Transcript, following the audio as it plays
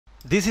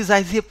This is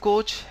ICF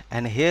coach,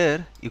 and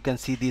here you can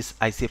see this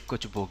ICF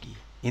coach bogie.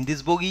 In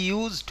this bogie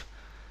used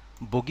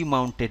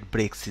bogie-mounted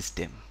brake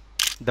system.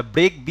 The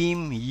brake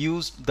beam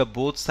used the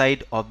both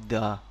side of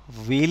the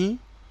wheel,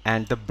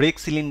 and the brake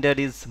cylinder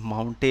is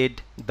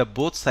mounted the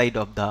both side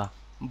of the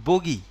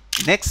bogie.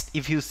 Next,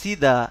 if you see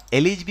the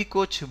LHB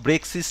coach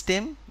brake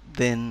system,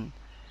 then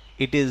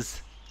it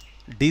is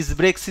disc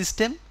brake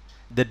system.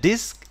 The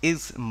disc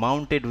is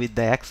mounted with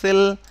the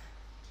axle.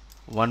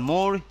 One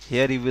more,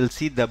 here you will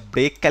see the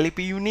brake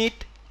caliper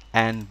unit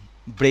and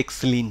brake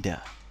cylinder.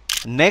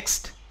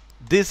 Next,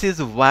 this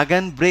is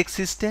wagon brake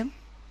system.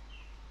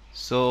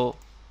 So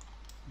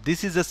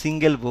this is a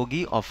single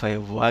bogie of a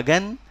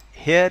wagon.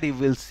 Here you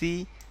will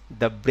see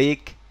the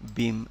brake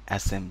beam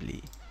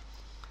assembly,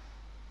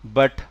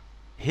 but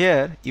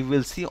here you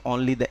will see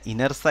only the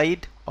inner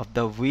side of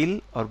the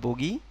wheel or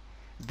bogie.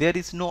 There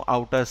is no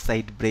outer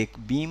side brake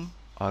beam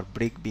or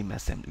brake beam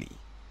assembly.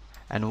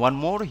 And one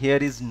more, here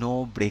is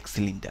no brake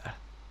cylinder.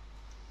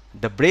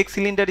 The brake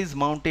cylinder is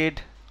mounted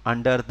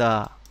under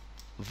the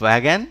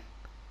wagon.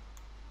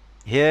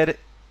 Here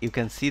you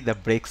can see the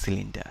brake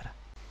cylinder.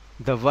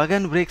 The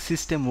wagon brake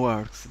system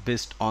works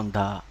based on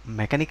the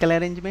mechanical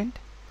arrangement.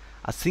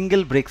 A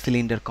single brake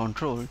cylinder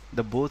controls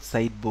the both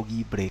side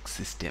bogie brake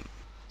system.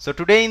 So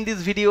today in this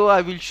video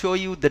I will show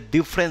you the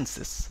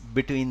differences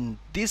between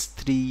these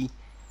three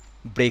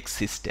brake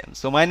systems.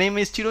 So my name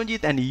is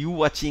Chiranjit and you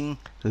watching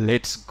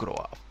Let's Grow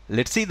Up.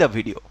 Let's see the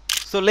video.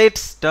 So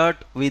let's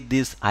start with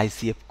this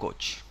ICF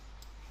coach.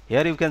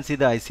 Here you can see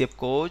the ICF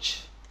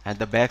coach. At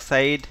the back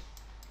side,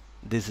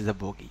 this is a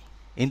bogie.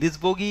 In this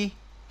bogie,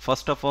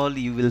 first of all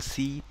you will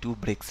see two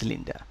brake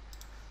cylinder.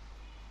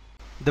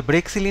 The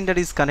brake cylinder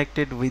is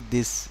connected with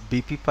this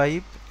BP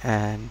pipe,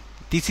 and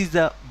this is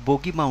a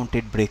bogie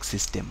mounted brake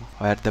system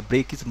where the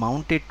brake is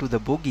mounted to the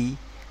bogie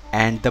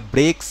and the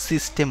brake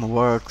system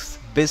works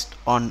based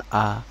on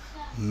a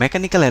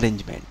mechanical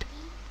arrangement.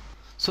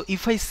 So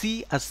if I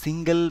see a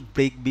single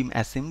brake beam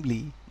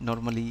assembly,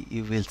 normally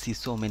you will see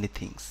so many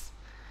things.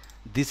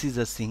 This is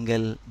a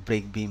single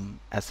brake beam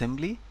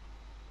assembly.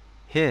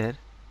 Here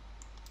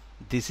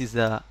this is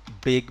a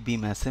brake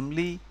beam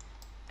assembly,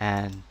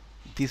 and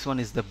this one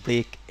is the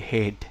brake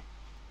head,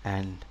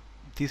 and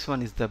this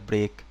one is the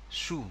brake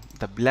shoe.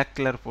 The black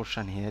color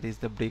portion here is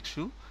the brake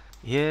shoe.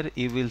 Here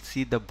you will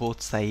see the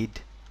both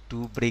side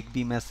two brake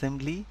beam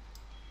assembly,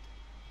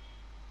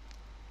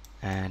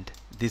 and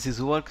this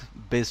is work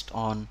based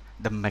on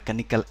the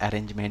mechanical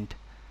arrangement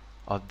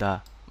of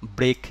the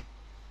brake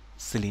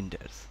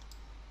cylinders.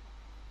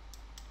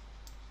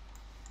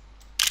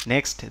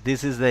 Next,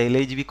 this is the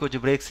LHB coach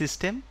brake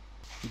system.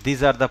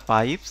 These are the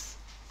pipes.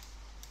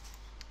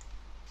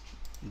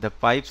 The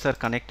pipes are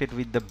connected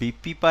with the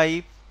BP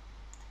pipe.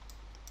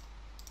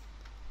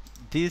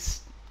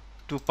 These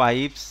two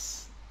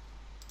pipes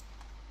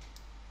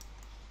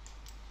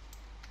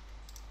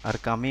are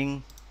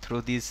coming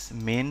through this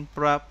main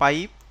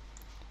pipe.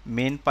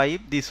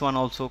 This one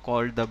also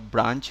called the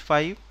branch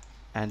pipe,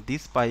 and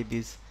this pipe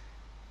is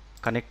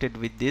connected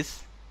with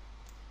this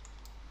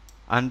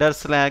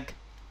underslag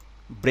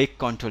brake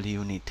control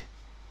unit.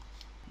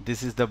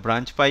 This is the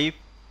branch pipe,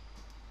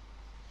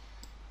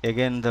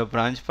 again the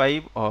branch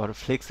pipe or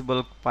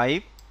flexible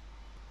pipe,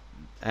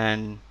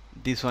 and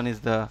this one is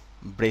the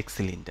brake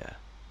cylinder.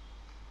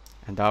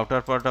 And the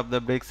outer part of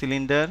the brake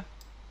cylinder,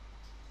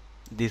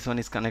 this one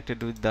is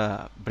connected with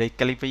the brake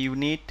caliper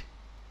unit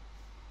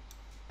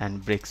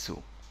and brake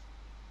shoe.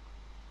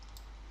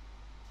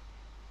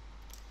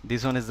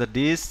 This one is the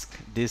disc.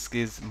 Disc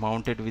is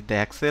mounted with the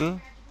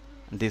axle.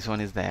 This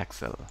one is the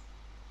axle.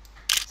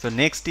 So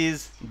next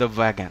is the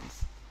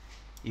wagons.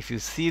 If you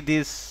see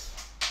this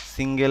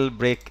single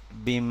brake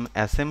beam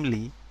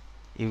assembly,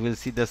 you will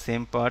see the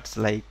same parts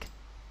like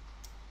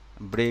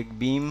brake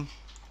beam,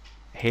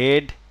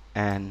 head,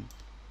 and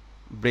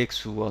brake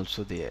shoe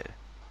also there.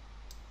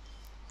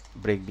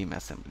 Brake beam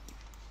assembly.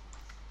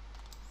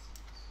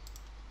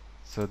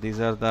 So these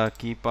are the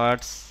key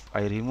parts.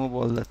 I remove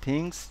all the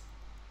things.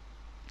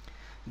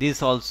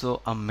 This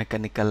also a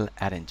mechanical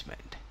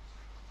arrangement,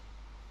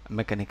 a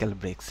mechanical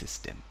brake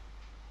system.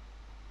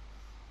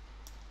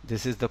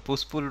 This is the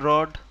push-pull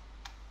rod,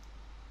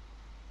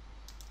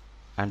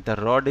 and the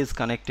rod is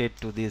connected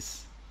to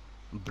this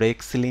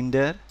brake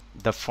cylinder.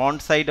 The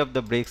front side of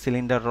the brake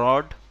cylinder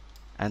rod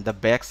and the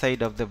back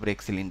side of the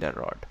brake cylinder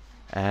rod,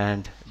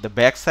 and the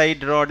back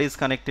side rod is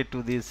connected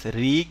to this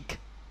rig.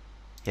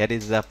 Here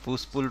is the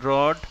push-pull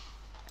rod,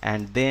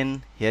 and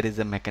then here is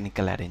a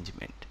mechanical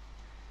arrangement.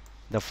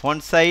 The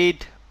front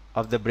side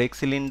of the brake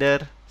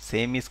cylinder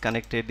same is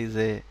connected is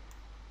a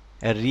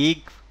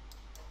rig.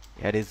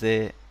 Here is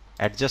a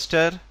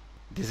adjuster.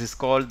 This is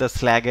called the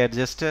slag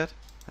adjuster,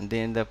 and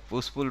then the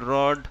push-pull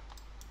rod.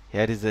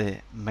 Here is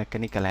a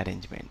mechanical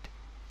arrangement,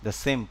 the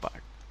same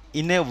part.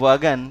 In a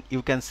wagon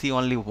you can see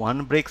only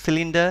one brake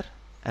cylinder,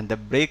 and the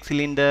brake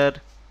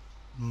cylinder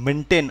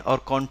maintain or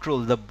control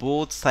the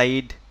both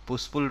side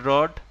push-pull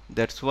rod.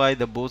 That's why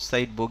the both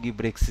side bogie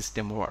brake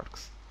system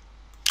works.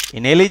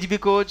 In LHB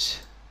coach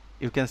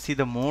you can see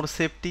the more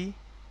safety.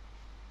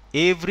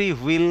 every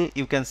wheel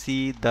you can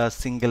see the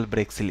single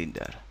brake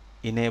cylinder.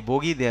 In a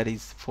bogie there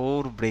is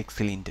 4 brake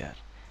cylinder.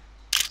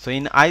 So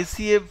in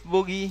ICF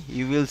bogie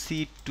you will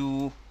see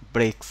 2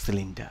 brake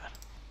cylinder.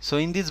 So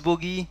in this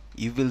bogie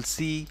you will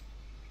see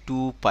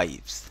 2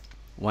 pipes.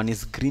 One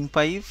is green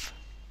pipe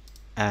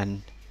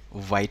and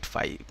white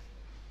pipe.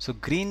 So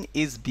green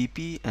is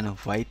BP and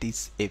white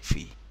is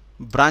FE.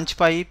 Branch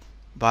pipe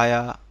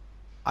via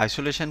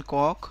isolation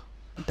cock,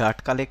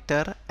 dart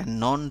collector and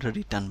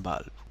non-return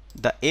valve.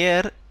 The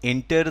air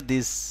enter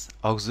this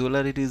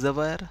auxiliary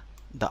reservoir.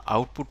 The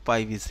output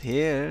pipe is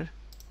here.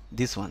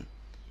 This one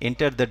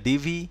enter the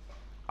DV.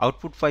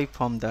 Output pipe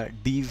from the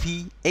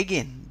DV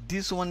again.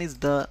 This one is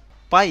the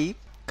pipe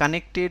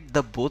connected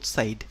the both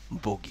side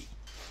bogie.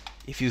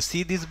 If you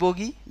see this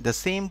bogie, the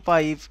same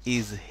pipe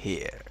is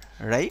here,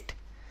 right?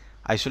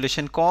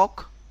 Isolation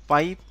cock,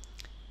 pipe,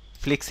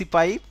 flexi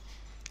pipe,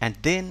 and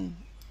then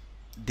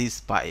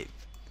this pipe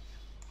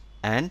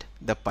and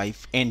the pipe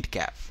end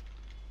cap.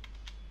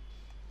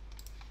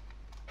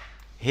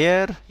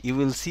 Here you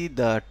will see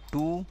the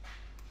 2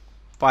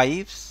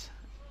 pipes.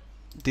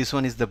 This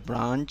one is the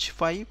branch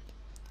pipe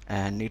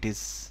and it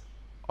is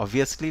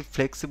obviously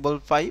flexible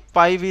pipe.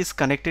 Pipe is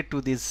connected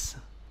to this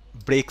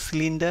brake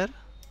cylinder,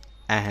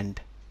 and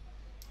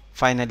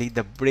finally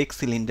the brake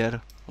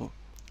cylinder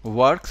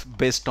works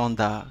based on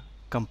the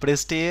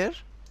compressed air,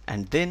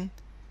 and then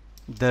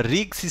the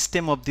rig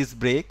system of this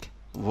brake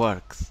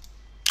works.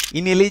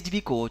 In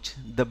LHB coach,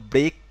 the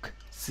brake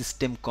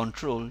system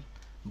controlled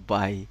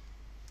by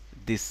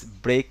this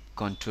brake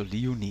control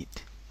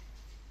unit.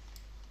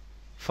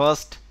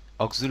 First,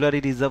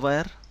 auxiliary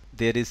reservoir.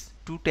 There is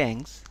 2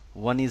 tanks.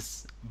 One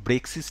is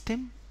brake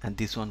system and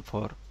this one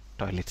for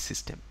toilet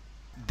system.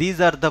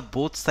 These are the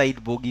both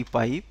side bogie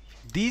pipe.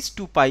 These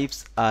 2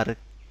 pipes are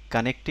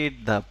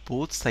connected the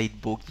both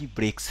side bogie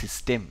brake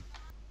system.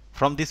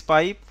 From this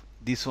pipe,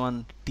 this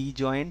one T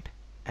joint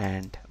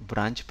and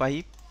branch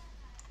pipe.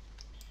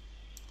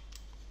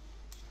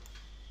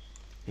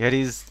 Here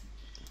is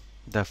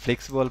the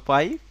flexible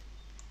pipe.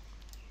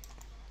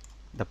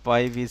 The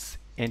pipe is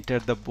enter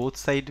the both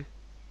side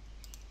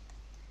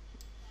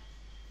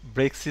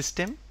brake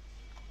system.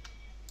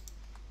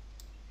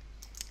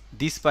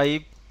 This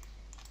pipe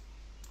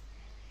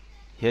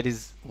here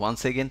is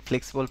once again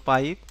flexible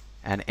pipe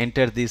and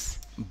enter this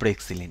brake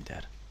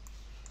cylinder.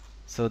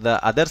 So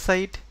the other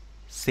side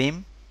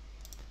same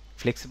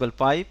flexible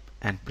pipe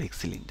and brake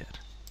cylinder.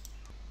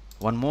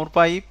 One more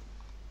pipe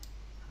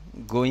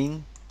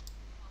going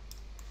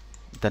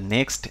the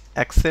next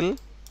axle,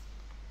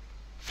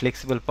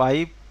 flexible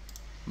pipe,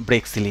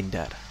 brake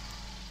cylinder.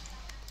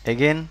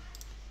 Again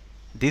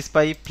this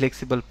pipe,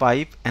 flexible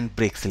pipe and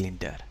brake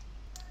cylinder.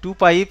 2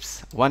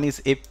 pipes, one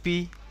is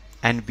FP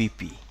and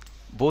BP.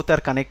 Both are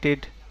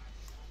connected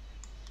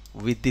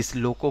with this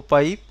loco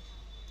pipe.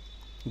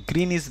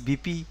 Green is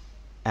BP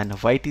and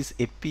white is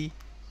FP.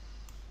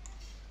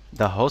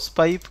 The hose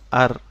pipe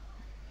are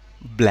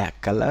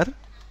black color.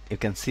 You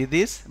can see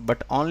this,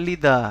 but only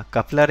the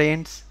coupler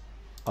ends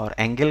or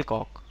angle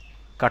cock,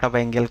 cut off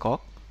angle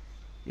cock,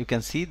 you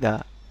can see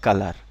the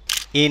color.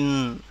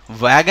 In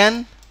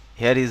wagon,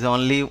 here is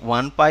only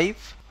one pipe,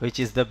 which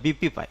is the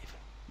BP pipe.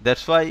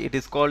 That's why it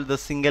is called the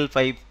single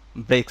pipe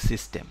brake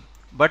system.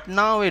 But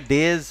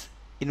nowadays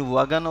in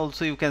wagon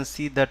also you can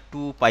see the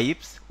 2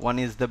 pipes. One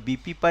is the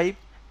BP pipe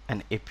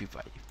and AP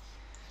pipe.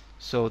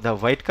 So the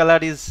white color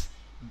is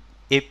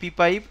AP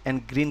pipe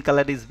and green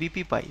color is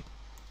BP pipe.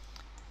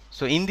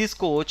 So in this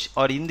coach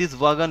or in this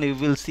wagon you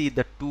will see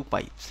the 2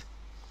 pipes,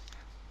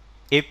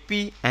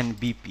 AP and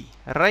BP,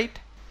 right?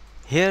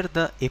 Here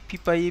the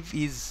AP pipe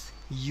is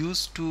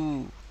used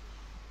to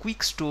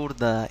quick store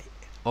the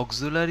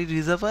auxiliary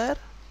reservoir,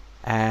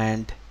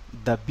 and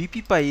the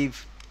BP pipe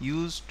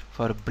used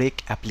for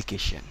brake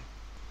application.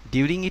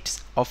 During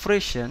its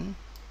operation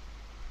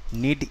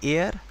need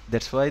air,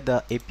 that's why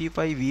the AP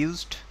pipe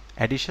used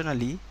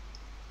additionally.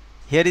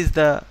 Here is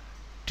the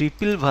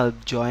triple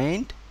valve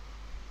joint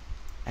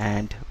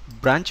and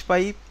branch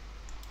pipe,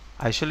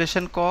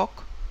 isolation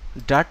cock,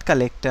 dart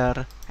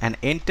collector and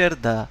enter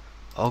the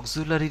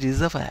auxiliary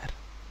reservoir.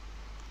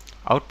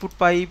 Output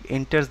pipe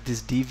enters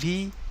this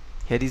DV.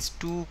 Here is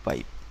 2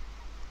 pipe.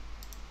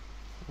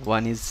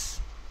 One is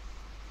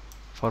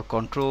for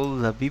control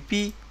the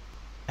BP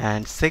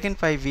and second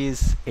pipe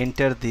is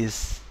enter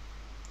this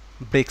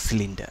brake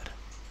cylinder.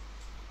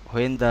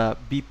 When the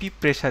BP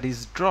pressure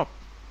is dropped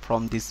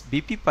from this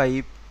BP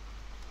pipe,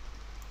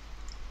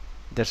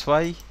 that's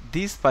why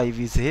this pipe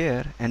is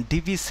here, and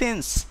DV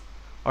sense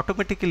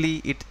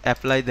automatically it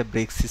apply the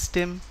brake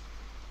system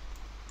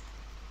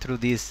through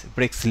this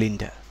brake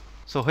cylinder.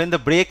 So when the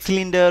brake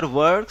cylinder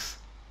works,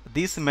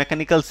 this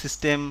mechanical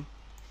system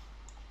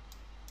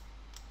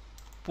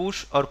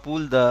push or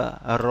pull the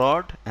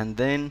rod and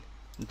then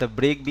the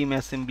brake beam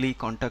assembly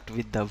contact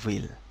with the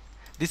wheel.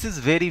 This is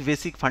very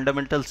basic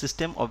fundamental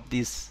system of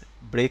this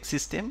brake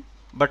system,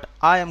 but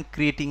I am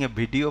creating a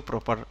video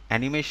proper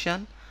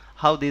animation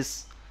how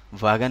this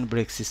wagon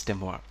brake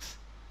system works.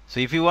 So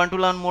if you want to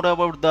learn more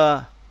about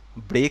the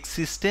brake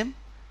system,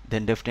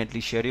 then definitely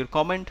share your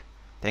comment.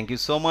 Thank you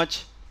so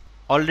much.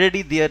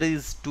 Already there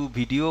is two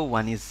video,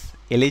 one is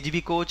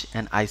LHB coach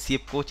and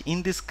ICF coach.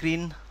 In this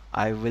screen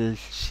I will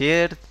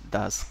share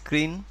the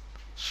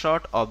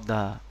screenshot of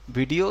the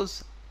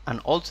videos,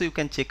 and also you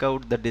can check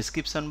out the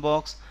description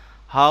box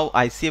how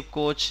ICF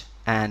coach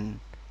and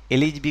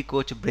LHB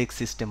coach brake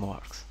system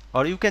works,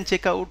 or you can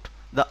check out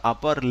the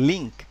upper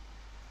link.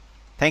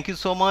 Thank you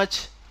so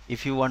much.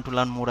 If you want to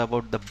learn more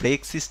about the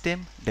brake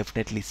system,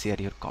 definitely share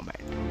your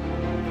comment.